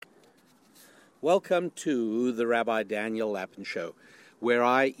Welcome to the Rabbi Daniel Lapin Show, where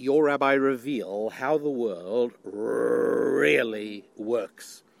I, your rabbi, reveal how the world really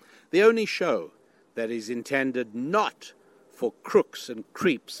works. The only show that is intended not for crooks and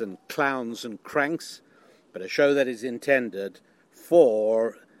creeps and clowns and cranks, but a show that is intended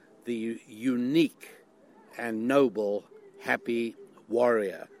for the unique and noble, happy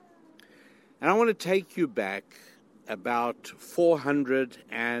warrior. And I want to take you back about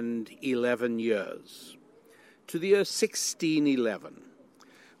 411 years to the year 1611,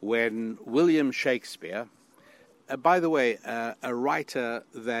 when William Shakespeare, by the way, a writer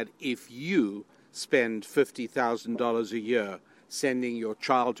that if you spend $50,000 a year sending your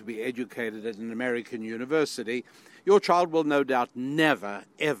child to be educated at an American university, your child will no doubt never,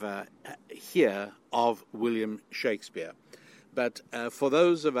 ever hear of William Shakespeare. But for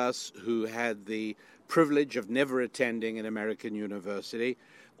those of us who had the privilege of never attending an American university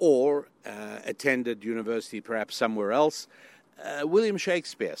or attended university perhaps somewhere else, William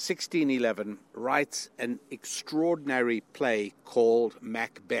Shakespeare, 1611, writes an extraordinary play called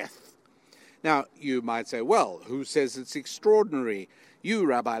Macbeth. Now, you might say, well, who says it's extraordinary? You,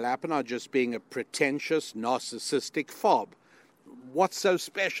 Rabbi Lapin, are just being a pretentious, narcissistic fob. What's so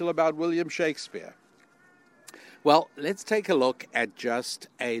special about William Shakespeare? Well, let's take a look at just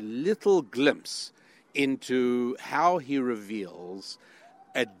a little glimpse into how he reveals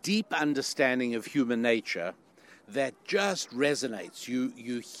a deep understanding of human nature that just resonates.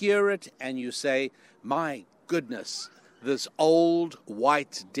 You hear it and you say, my goodness, this old,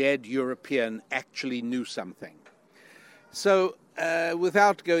 white, dead European actually knew something. So,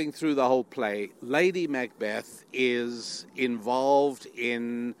 without going through the whole play, Lady Macbeth is involved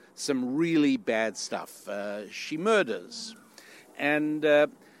in some really bad stuff. She murders,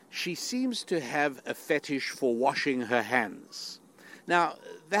 and she seems to have a fetish for washing her hands. Now,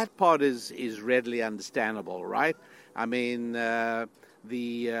 that part is readily understandable, right? I mean, the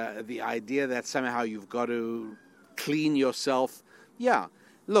idea that somehow you've got to clean yourself. Yeah,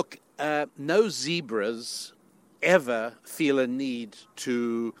 look, no zebras ever feel a need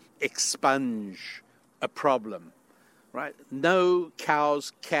to expunge a problem, right? No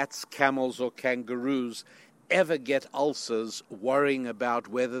cows, cats, camels, or kangaroos ever get ulcers worrying about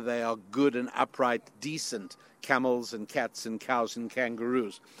whether they are good and upright, decent camels and cats and cows and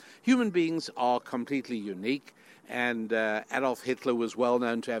kangaroos. Human beings are completely unique, and Adolf Hitler was well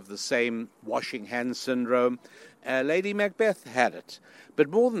known to have the same washing hands syndrome. Lady Macbeth had it. But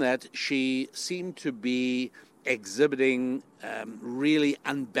more than that, she seemed to be exhibiting really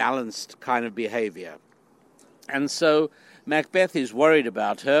unbalanced kind of behavior. And so Macbeth is worried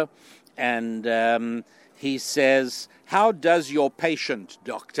about her, and he says, how does your patient,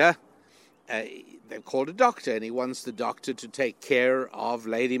 doctor? They've called a doctor, and he wants the doctor to take care of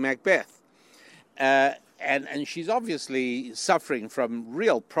Lady Macbeth. And she's obviously suffering from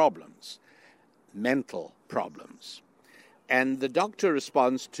real problems, mental problems. And the doctor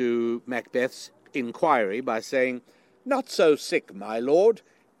responds to Macbeth's inquiry by saying, not so sick, my lord,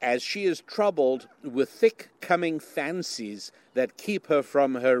 as she is troubled with thick-coming fancies that keep her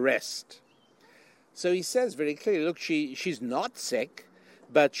from her rest. So he says very clearly, look, she's not sick,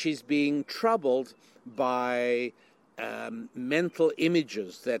 but she's being troubled by mental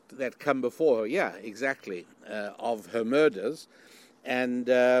images that come before her. Yeah, exactly, of her murders. And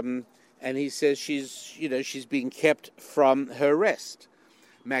he says she's being kept from her rest.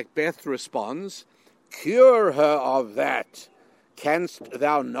 Macbeth responds, cure her of that. Canst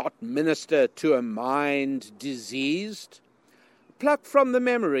thou not minister to a mind diseased? Pluck from the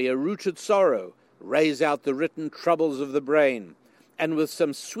memory a rooted sorrow, raise out the written troubles of the brain, and with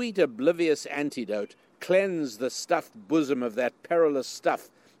some sweet oblivious antidote, cleanse the stuffed bosom of that perilous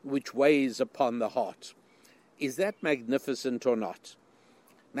stuff which weighs upon the heart. Is that magnificent or not?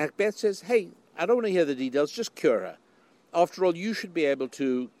 Macbeth says, hey, I don't want to hear the details, just cure her. After all, you should be able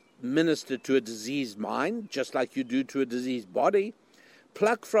to minister to a diseased mind, just like you do to a diseased body.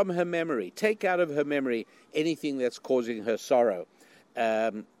 Pluck from her memory, take out of her memory anything that's causing her sorrow.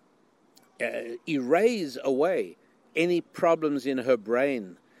 Erase away any problems in her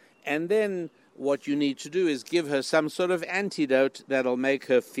brain. And then what you need to do is give her some sort of antidote that'll make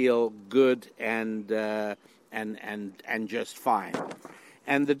her feel good and just fine.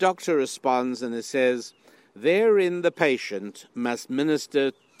 And the doctor responds and it says, therein the patient must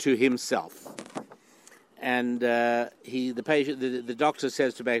minister to himself. And the doctor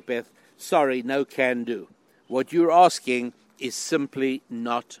says to Macbeth, sorry, no can do. What you're asking is simply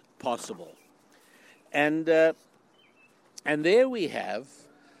not possible. And there we have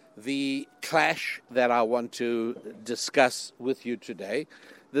the clash that I want to discuss with you today.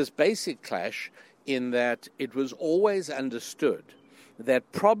 this basic clash in that it was always understood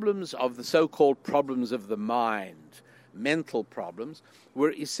that problems of the so-called problems of the mind, mental problems,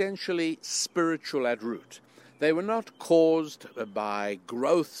 were essentially spiritual at root. They were not caused by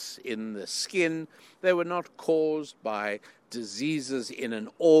growths in the skin. They were not caused by diseases in an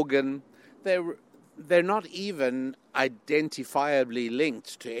organ. They're not even identifiably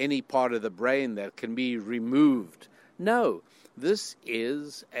linked to any part of the brain that can be removed. No, this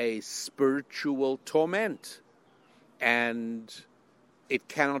is a spiritual torment, and it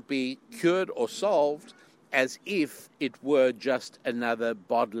cannot be cured or solved as if it were just another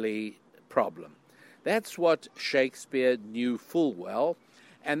bodily problem. That's what Shakespeare knew full well,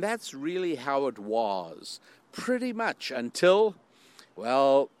 and that's really how it was, pretty much until,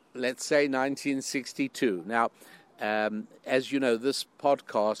 well, let's say 1962. Now, as you know, this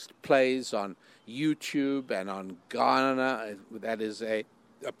podcast plays on YouTube and on Ghana. That is a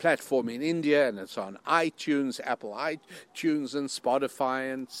platform in India, and it's on iTunes, Apple iTunes, and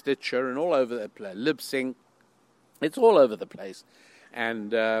Spotify, and Stitcher, and all over the place. Libsyn. It's all over the place,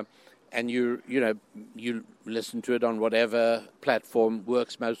 and you listen to it on whatever platform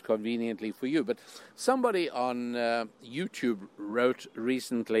works most conveniently for you. But somebody on YouTube wrote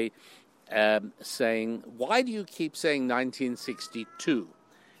recently saying, "Why do you keep saying 1962?"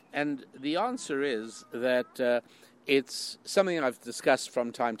 And the answer is that it's something I've discussed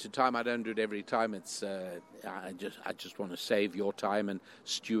from time to time. I don't do it every time. It's I just want to save your time and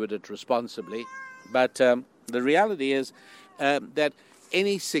steward it responsibly. But the reality is that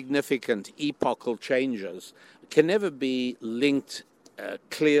any significant epochal changes can never be linked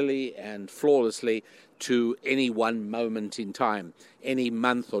clearly and flawlessly to any one moment in time, any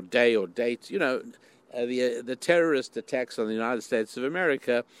month or day or date. You know, the terrorist attacks on the United States of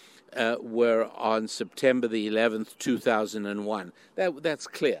America were on September the 11th, 2001. That's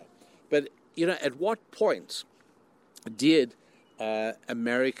clear. But, you know, at what point did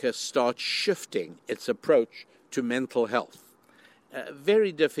America start shifting its approach to mental health?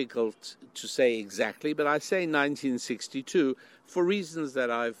 Very difficult to say exactly, but I say 1962 for reasons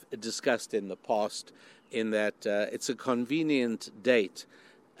that I've discussed in the past, in that it's a convenient date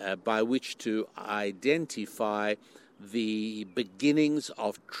by which to identify the beginnings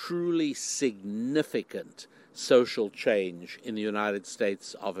of truly significant social change in the United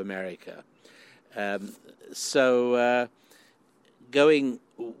States of America. So going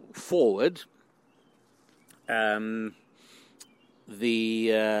forward, the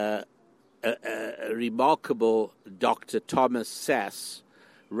remarkable Dr. Thomas Sass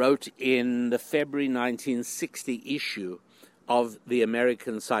wrote in the February 1960 issue of The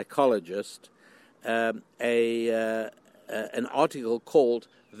American Psychologist an article called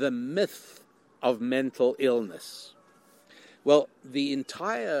 "The Myth of Mental Illness." Well, the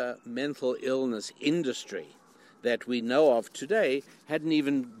entire mental illness industry that we know of today hadn't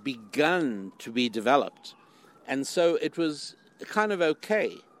even begun to be developed. And so it was kind of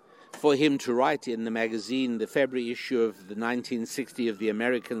okay for him to write in the magazine, the February issue of the 1960 of The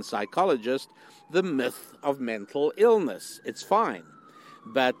American Psychologist, "The Myth of Mental Illness." It's fine.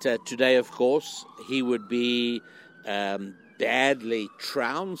 But today, of course, he would be badly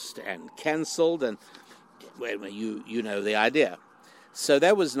trounced and cancelled, and well, you know the idea. So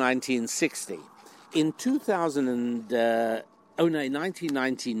that was 1960. In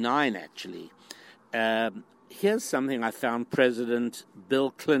 1999, actually, here's something I found President Bill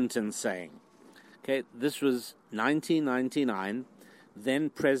Clinton saying. Okay, this was 1999.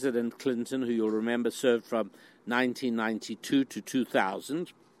 Then President Clinton, who you'll remember served from 1992 to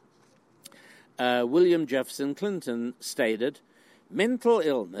 2000, William Jefferson Clinton stated, "Mental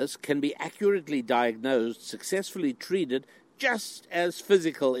illness can be accurately diagnosed, successfully treated, just as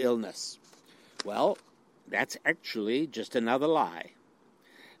physical illness." Well, that's actually just another lie.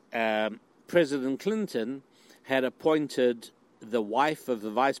 President Clinton had appointed the wife of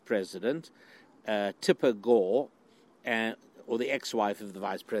the vice president, Tipper Gore, or the ex-wife of the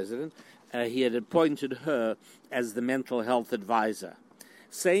vice president. He had appointed her as the mental health advisor.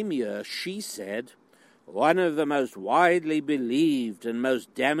 Same year, she said, "One of the most widely believed and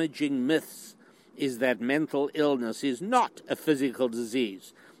most damaging myths is that mental illness is not a physical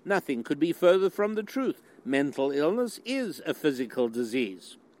disease. Nothing could be further from the truth. Mental illness is a physical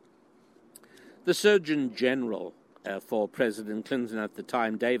disease." The Surgeon General for President Clinton at the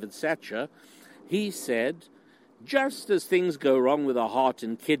time, David Satcher, he said, "Just as things go wrong with the heart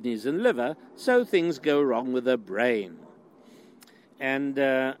and kidneys and liver, so things go wrong with the brain." And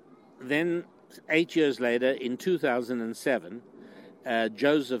then 8 years later, in 2007,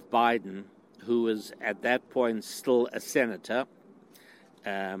 Joseph Biden, who was at that point still a senator,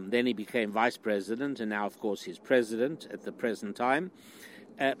 Then he became vice president, and now, of course, he's president at the present time.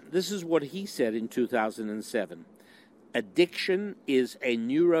 This is what he said in 2007. Addiction is a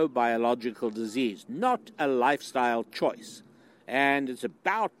neurobiological disease, not a lifestyle choice. And it's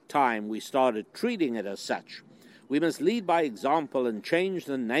about time we started treating it as such. We must lead by example and change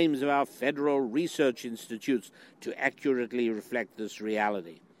the names of our federal research institutes to accurately reflect this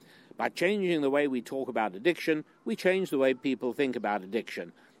reality. By changing the way we talk about addiction, we change the way people think about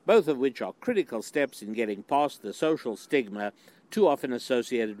addiction, both of which are critical steps in getting past the social stigma too often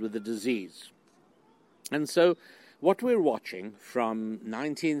associated with the disease. And so, what we're watching from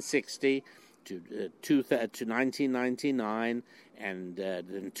 1960 to 1999 and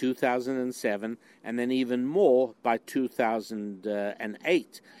then 2007, and then even more by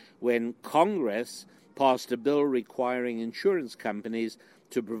 2008, when Congress passed a bill requiring insurance companies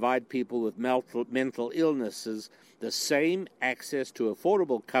to provide people with mental illnesses the same access to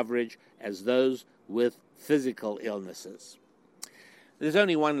affordable coverage as those with physical illnesses. There's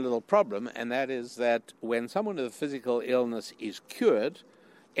only one little problem, and that is that when someone with a physical illness is cured,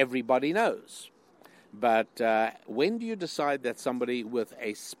 everybody knows. But when do you decide that somebody with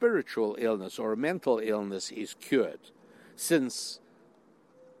a spiritual illness or a mental illness is cured? Since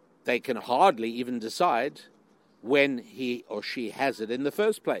they can hardly even decide when he or she has it in the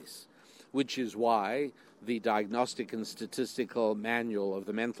first place, which is why the Diagnostic and Statistical Manual of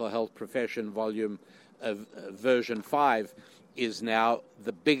the Mental Health Profession, volume of version 5, is now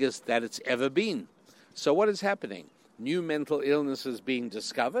the biggest that it's ever been. So what is happening? New mental illnesses being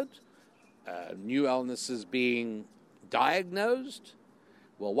discovered, new illnesses being diagnosed.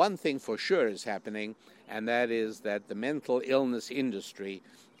 Well, one thing for sure is happening, and that is that the mental illness industry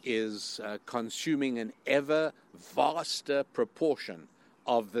is consuming an ever vaster proportion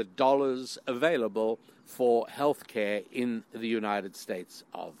of the dollars available for healthcare in the United States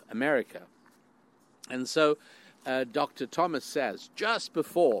of America. And so Dr. Thomas says, just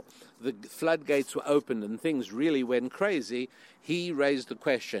before the floodgates were opened and things really went crazy, he raised the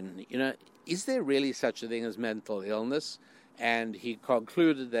question, is there really such a thing as mental illness? And he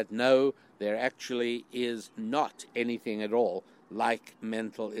concluded that no, there actually is not anything at all like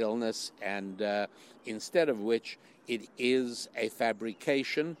mental illness, and instead of which it is a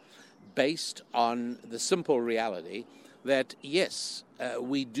fabrication based on the simple reality that, yes,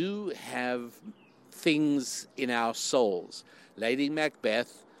 we do have things in our souls. Lady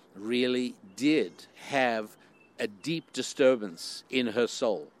Macbeth really did have a deep disturbance in her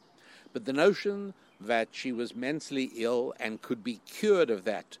soul. But the notion that she was mentally ill and could be cured of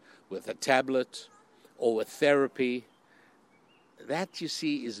that with a tablet or with therapy, that, you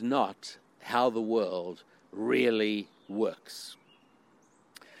see, is not how the world really works.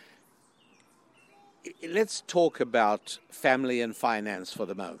 Let's talk about family and finance for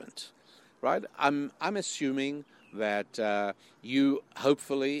the moment, right? I'm assuming that you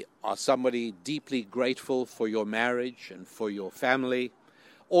hopefully are somebody deeply grateful for your marriage and for your family,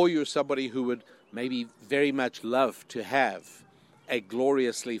 or you're somebody who would maybe very much love to have a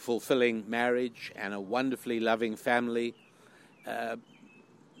gloriously fulfilling marriage and a wonderfully loving family.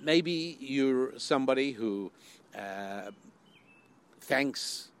 Maybe you're somebody who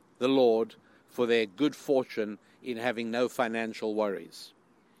thanks the Lord for their good fortune in having no financial worries.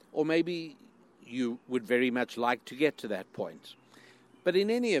 Or maybe you would very much like to get to that point. But in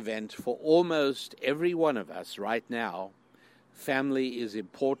any event, for almost every one of us right now, family is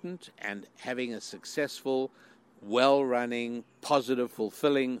important, and having a successful, well-running, positive,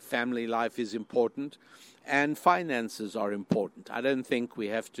 fulfilling family life is important, and finances are important. I don't think we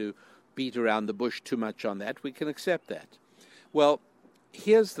have to beat around the bush too much on that. We can accept that. Well,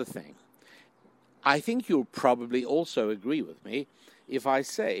 here's the thing. I think you'll probably also agree with me if I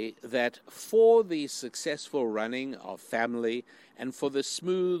say that for the successful running of family and for the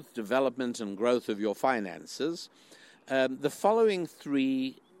smooth development and growth of your finances, the following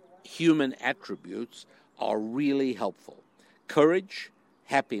three human attributes are really helpful: courage,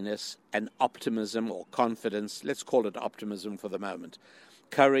 happiness, and optimism or confidence. Let's call it optimism for the moment.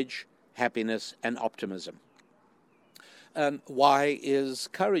 Courage, happiness, and optimism. Why is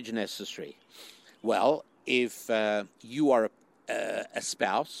courage necessary? Well, if you are a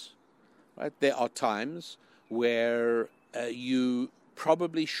spouse, right, there are times where you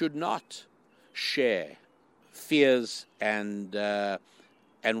probably should not share fears and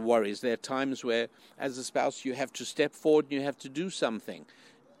worries. There are times where, as a spouse, you have to step forward and you have to do something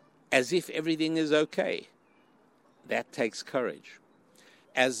as if everything is okay. That takes courage.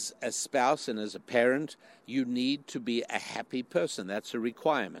 As a spouse and as a parent, you need to be a happy person. That's a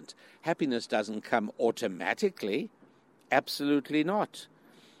requirement. Happiness doesn't come automatically. Absolutely not.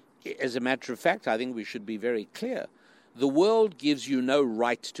 as a matter of fact, I think we should be very clear. The world gives you no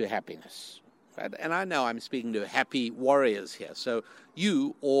right to happiness. Right? And I know I'm speaking to happy warriors here, so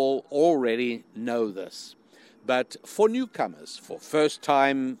you all already know this. But for newcomers, for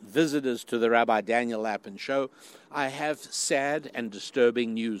first-time visitors to the Rabbi Daniel Lapin Show, I have sad and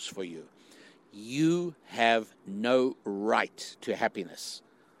disturbing news for you. You have no right to happiness.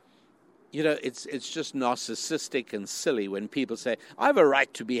 You know, it's just narcissistic and silly when people say, I have a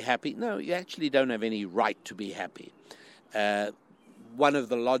right to be happy. No, you actually don't have any right to be happy. One of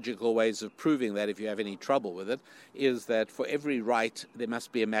the logical ways of proving that, if you have any trouble with it, is that for every right, there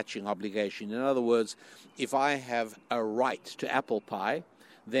must be a matching obligation. In other words, if I have a right to apple pie,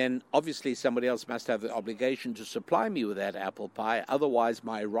 then obviously somebody else must have the obligation to supply me with that apple pie. Otherwise,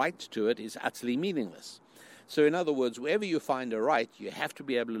 my right to it is utterly meaningless. So in other words, wherever you find a right, you have to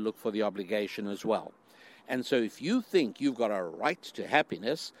be able to look for the obligation as well. And so if you think you've got a right to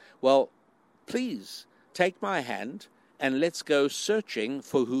happiness, well, please take my hand and let's go searching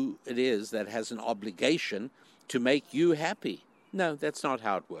for who it is that has an obligation to make you happy. No, that's not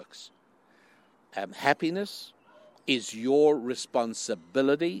how it works. Happiness is your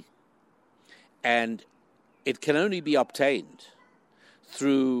responsibility, and it can only be obtained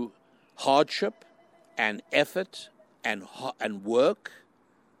through hardship and effort and work.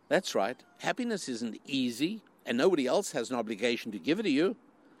 That's right. Happiness isn't easy, and nobody else has an obligation to give it to you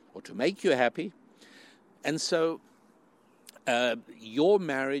or to make you happy. And so your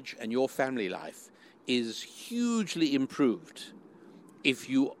marriage and your family life is hugely improved if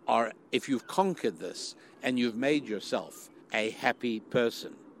you've conquered this and you've made yourself a happy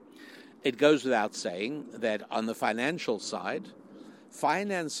person. It goes without saying that on the financial side,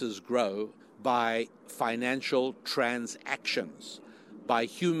 finances grow by financial transactions, by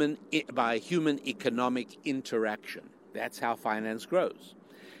human economic interaction. That's how finance grows.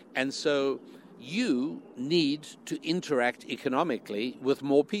 And so you need to interact economically with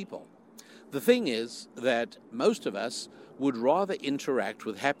more people. The thing is that most of us would rather interact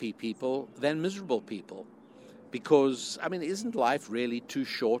with happy people than miserable people. Because, isn't life really too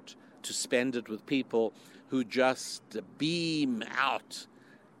short to spend it with people who just beam out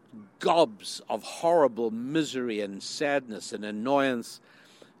gobs of horrible misery and sadness and annoyance?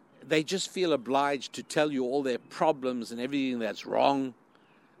 They just feel obliged to tell you all their problems and everything that's wrong.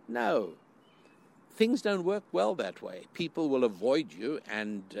 No. Things don't work well that way. People will avoid you,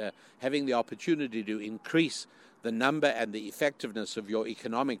 and having the opportunity to increase the number and the effectiveness of your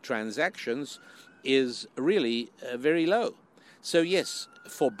economic transactions is really very low. So yes,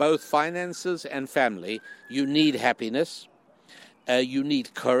 for both finances and family, you need happiness. You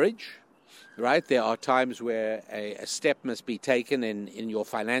need courage, right? There are times where a step must be taken in your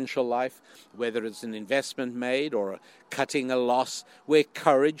financial life, whether it's an investment made or cutting a loss, where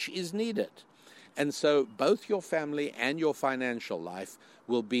courage is needed. And so both your family and your financial life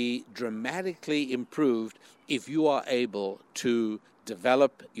will be dramatically improved if you are able to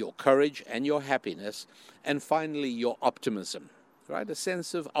develop your courage and your happiness, and finally your optimism, right? A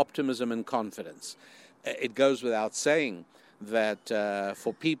sense of optimism and confidence. It goes without saying that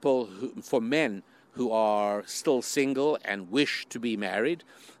for men who are still single and wish to be married,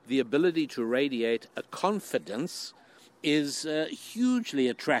 the ability to radiate a confidence is hugely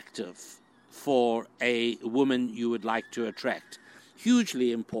attractive for a woman you would like to attract.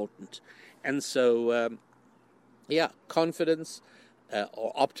 Hugely important. And so, confidence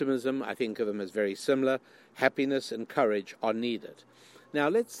or optimism, I think of them as very similar. Happiness and courage are needed. Now,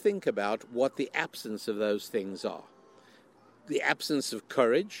 let's think about what the absence of those things are. The absence of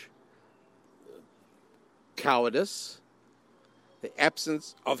courage, cowardice, the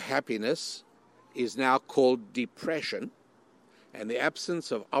absence of happiness is now called depression, and the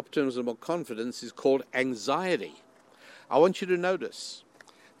absence of optimism or confidence is called anxiety. I want you to notice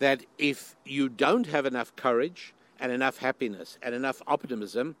that if you don't have enough courage and enough happiness and enough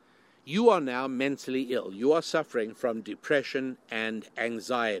optimism, you are now mentally ill. You are suffering from depression and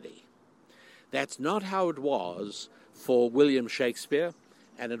anxiety. That's not how it was for William Shakespeare,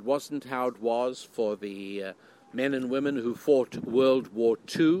 and it wasn't how it was for the men and women who fought World War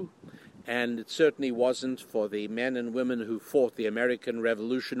II, and it certainly wasn't for the men and women who fought the American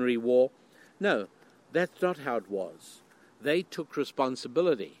Revolutionary War. No, that's not how it was. They took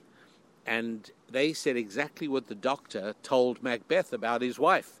responsibility, and they said exactly what the doctor told Macbeth about his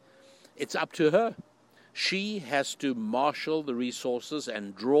wife. It's up to her. She has to marshal the resources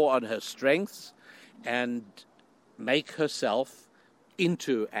and draw on her strengths and make herself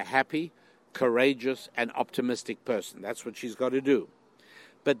into a happy, courageous, and optimistic person. That's what she's got to do.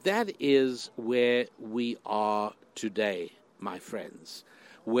 But that is where we are today, my friends.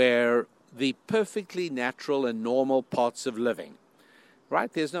 where the perfectly natural and normal parts of living,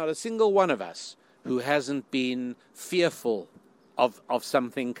 right? There's not a single one of us who hasn't been fearful of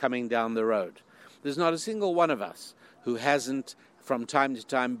something coming down the road. There's not a single one of us who hasn't, from time to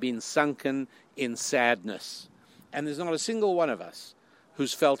time, been sunken in sadness. And there's not a single one of us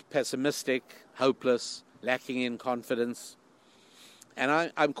who's felt pessimistic, hopeless, lacking in confidence.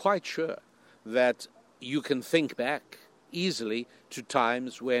 And I'm quite sure that you can think back easily to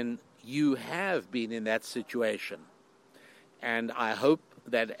times when you have been in that situation. And I hope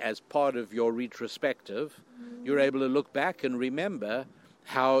that as part of your retrospective, you're able to look back and remember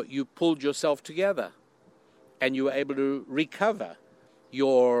how you pulled yourself together and you were able to recover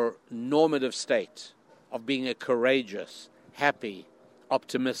your normative state of being a courageous, happy,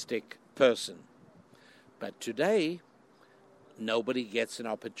 optimistic person. But today, nobody gets an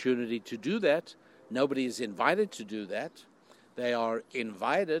opportunity to do that. Nobody is invited to do that. They are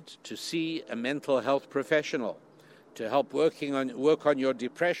invited to see a mental health professional to help work on your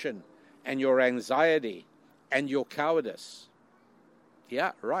depression and your anxiety and your cowardice.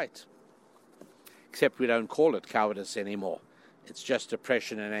 Yeah, right. Except we don't call it cowardice anymore. It's just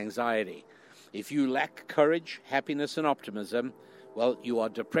depression and anxiety. If you lack courage, happiness, and optimism, well, you are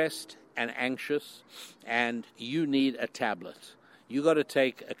depressed and anxious, and you need a tablet. You got to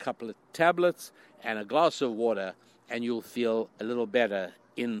take a couple of tablets and a glass of water, and you'll feel a little better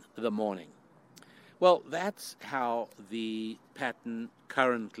in the morning. Well, that's how the pattern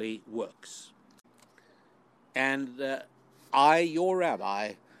currently works. And I, your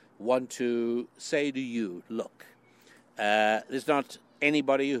rabbi, want to say to you, look, there's not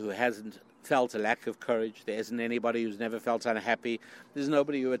anybody who hasn't felt a lack of courage. There isn't anybody who's never felt unhappy. There's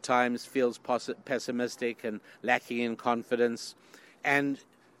nobody who at times feels pessimistic and lacking in confidence. And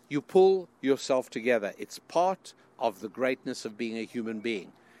you pull yourself together. It's part of the greatness of being a human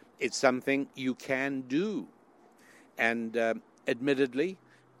being. It's something you can do. And admittedly,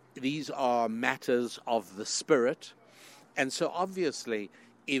 these are matters of the spirit. And so obviously,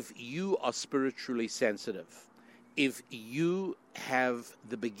 if you are spiritually sensitive, if you have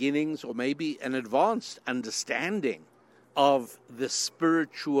the beginnings or maybe an advanced understanding of the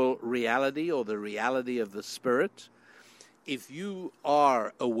spiritual reality or the reality of the spirit, if you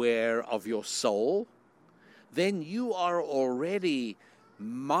are aware of your soul, then you are already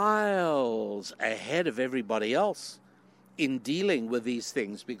miles ahead of everybody else in dealing with these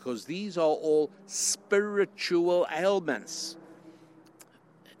things, because these are all spiritual ailments.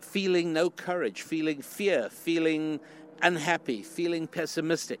 Feeling no courage, feeling fear, feeling unhappy, feeling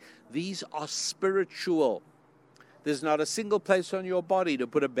pessimistic. These are spiritual. There's not a single place on your body to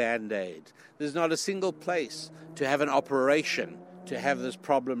put a Band-Aid. There's not a single place to have an operation to have this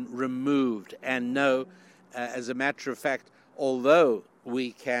problem removed. And no, as a matter of fact, although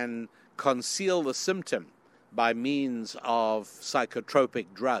we can conceal the symptom by means of psychotropic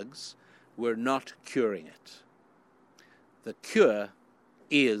drugs, we're not curing it. The cure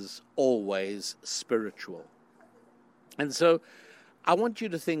is always spiritual. And so I want you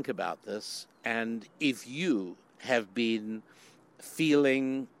to think about this, and if you have been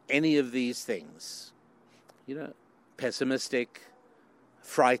feeling any of these things, pessimistic,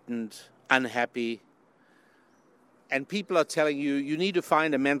 frightened, unhappy, and people are telling you, you need to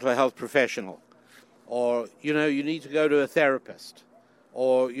find a mental health professional, or, you need to go to a therapist,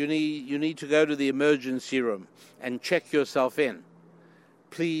 or you need to go to the emergency room and check yourself in.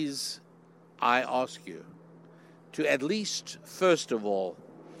 Please, I ask you to at least, first of all,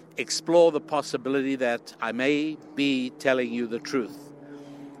 explore the possibility that I may be telling you the truth.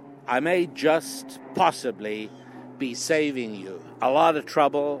 I may just possibly be saving you a lot of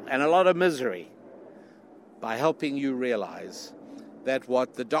trouble and a lot of misery by helping you realize that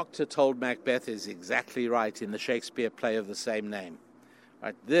what the doctor told Macbeth is exactly right in the Shakespeare play of the same name.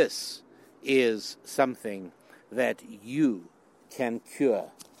 Right? This is something that you can cure.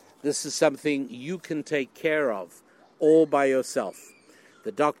 This is something you can take care of all by yourself.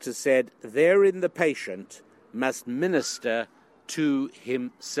 The doctor said, therein the patient must minister to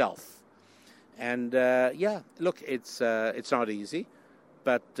himself. And look, it's not easy,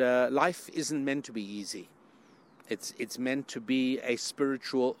 but life isn't meant to be easy. It's meant to be a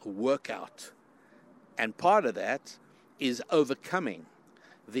spiritual workout. And part of that is overcoming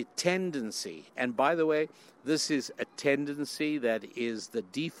the tendency. And by the way, this is a tendency that is the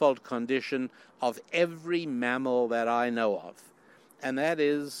default condition of every mammal that I know of. And that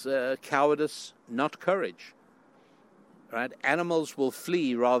is cowardice, not courage. Right? Animals will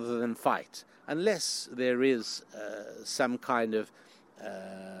flee rather than fight, unless there is some kind of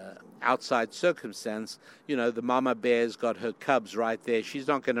outside circumstance, the mama bear's got her cubs right there. She's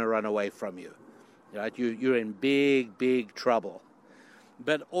not going to run away from you, right? You're in big, big trouble.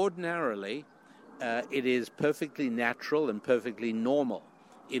 But ordinarily, it is perfectly natural and perfectly normal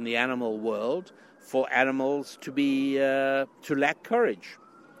in the animal world for animals to lack courage.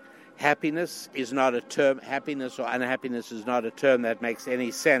 Happiness is not a term. Happiness or unhappiness is not a term that makes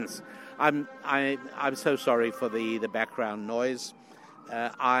any sense. I'm so sorry for the background noise.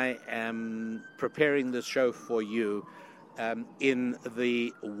 I am preparing this show for you in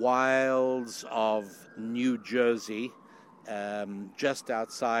the wilds of New Jersey, just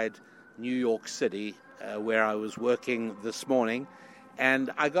outside New York City, where I was working this morning.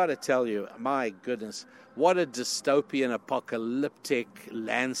 And I got to tell you, my goodness, what a dystopian, apocalyptic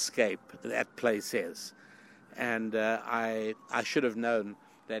landscape that place is. And I should have known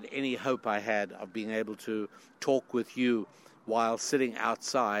that any hope I had of being able to talk with you while sitting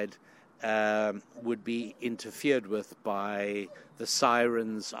outside would be interfered with by the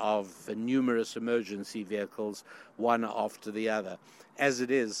sirens of numerous emergency vehicles, one after the other. As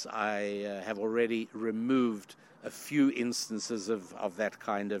it is, I have already removed a few instances of that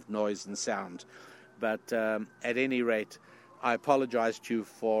kind of noise and sound. But at any rate, I apologize to you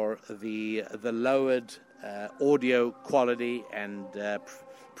for the lowered audio quality and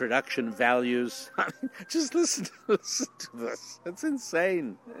production values. Just listen to this. It's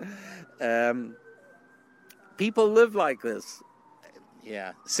insane. People live like this.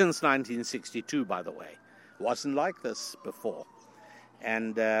 Yeah, since 1962, by the way. It wasn't like this before.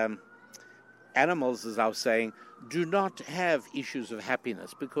 And animals, as I was saying, do not have issues of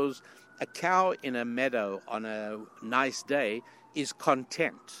happiness, because a cow in a meadow on a nice day is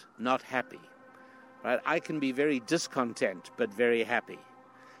content, not happy. Right? I can be very discontent, but very happy.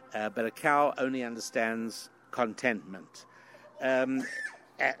 But a cow only understands contentment.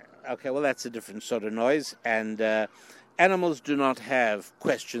 Okay, well, that's a different sort of noise. And animals do not have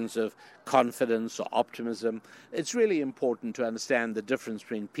questions of confidence or optimism. It's really important to understand the difference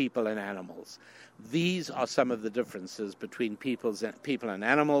between people and animals. These are some of the differences between people and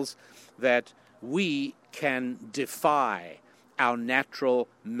animals, that we can defy our natural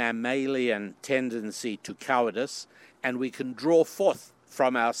mammalian tendency to cowardice, and we can draw forth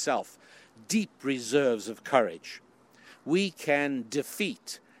from ourselves deep reserves of courage. We can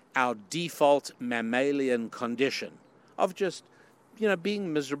defeat our default mammalian condition of just,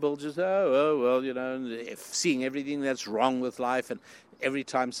 being miserable, just, seeing everything that's wrong with life, and every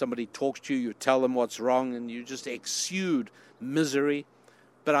time somebody talks to you, you tell them what's wrong, and you just exude misery.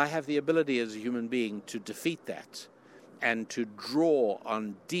 But I have the ability as a human being to defeat that and to draw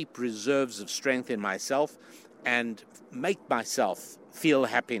on deep reserves of strength in myself and make myself feel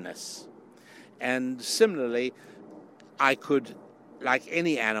happiness. And similarly, I could, like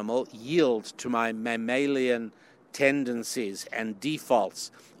any animal, yield to my mammalian tendencies and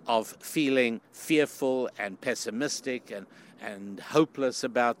defaults of feeling fearful and pessimistic and hopeless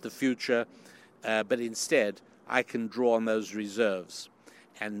about the future, but instead I can draw on those reserves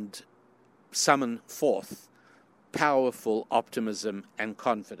and summon forth powerful optimism and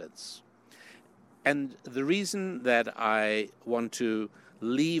confidence. And the reason that I want to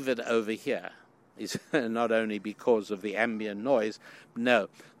leave it over here is not only because of the ambient noise. No,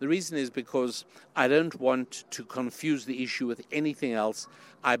 the reason is because I don't want to confuse the issue with anything else.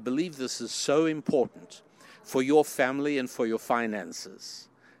 I believe this is so important for your family and for your finances,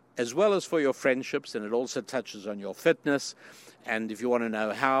 as well as for your friendships, and it also touches on your fitness. And if you want to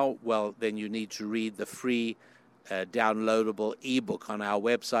know how, well, then you need to read the free downloadable ebook on our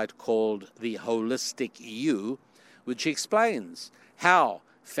website called The Holistic You, which explains how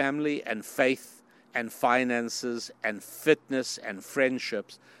family and faith and finances and fitness and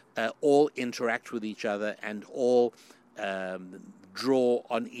friendships all interact with each other and all draw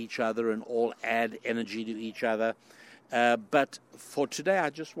on each other and all add energy to each other. But for today, I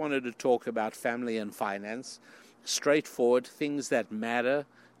just wanted to talk about family and finance, straightforward things that matter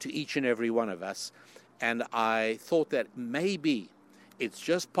to each and every one of us. And I thought that maybe it's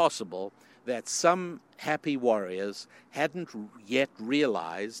just possible that some happy warriors hadn't yet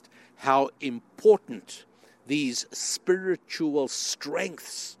realized how important these spiritual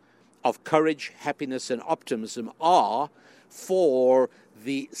strengths of courage, happiness, and optimism are for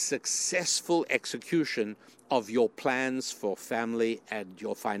the successful execution of your plans for family and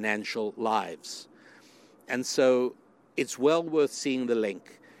your financial lives. And so it's well worth seeing the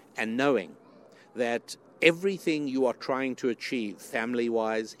link and knowing that everything you are trying to achieve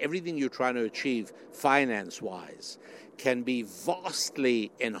family-wise, everything you're trying to achieve finance-wise, can be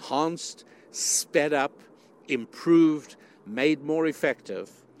vastly enhanced, sped up, improved made more effective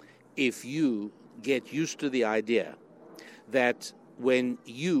if you get used to the idea that when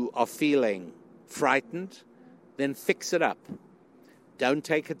you are feeling frightened, then fix it up. Don't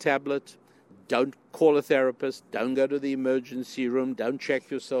take a tablet. Don't call a therapist. Don't go to the emergency room. Don't check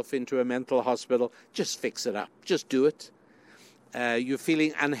yourself into a mental hospital. Just fix it up. Just do it. You're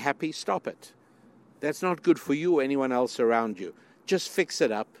feeling unhappy, stop it. That's not good for you or anyone else around you. Just fix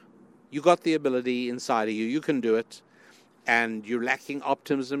it up. You got the ability inside of you. You can do it. And you're lacking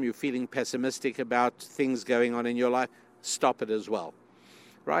optimism. You're feeling pessimistic about things going on in your life. Stop it as well.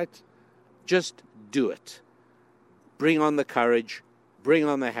 Right? Just do it. Bring on the courage. Bring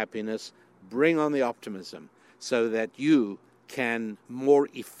on the happiness. Bring on the optimism so that you can more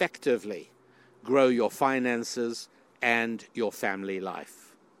effectively grow your finances and your family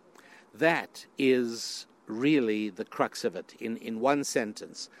life. That is really the crux of it. In one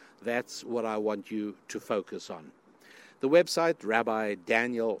sentence, that's what I want you to focus on. The website,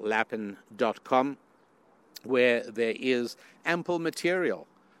 RabbiDanielLapin.com, where there is ample material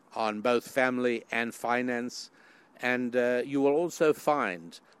on both family and finance, and you will also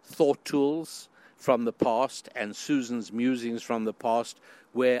find thought tools from the past and Susan's musings from the past,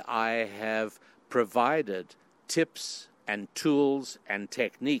 where I have provided tips and tools and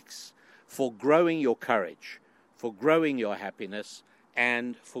techniques for growing your courage, for growing your happiness,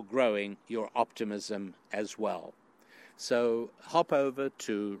 and for growing your optimism as well. So hop over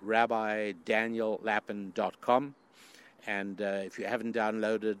to RabbiDanielLapin.com, and if you haven't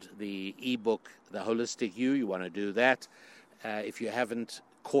downloaded the ebook, The Holistic You want to do that. If you haven't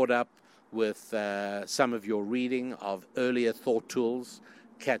caught up with some of your reading of earlier thought tools,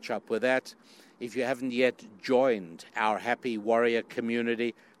 catch up with that. If you haven't yet joined our Happy Warrior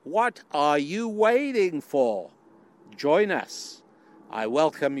community, what are you waiting for? Join us. I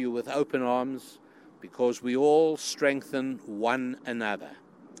welcome you with open arms because we all strengthen one another.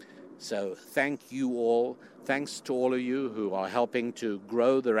 So thank you all. Thanks to all of you who are helping to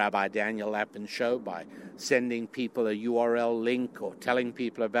grow the Rabbi Daniel Lapin Show by sending people a URL link or telling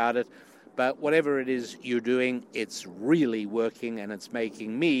people about it. But whatever it is you're doing, it's really working, and it's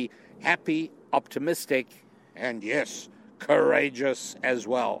making me happy, optimistic, and yes, courageous as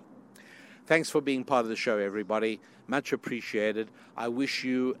well. Thanks for being part of the show, everybody. Much appreciated. I wish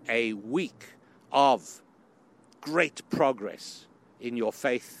you a week of great progress in your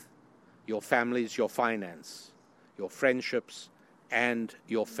faith, your families, your finance, your friendships, and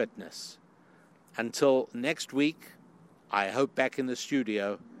your fitness. Until next week, I hope back in the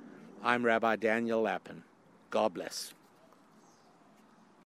studio, I'm Rabbi Daniel Lapin. God bless.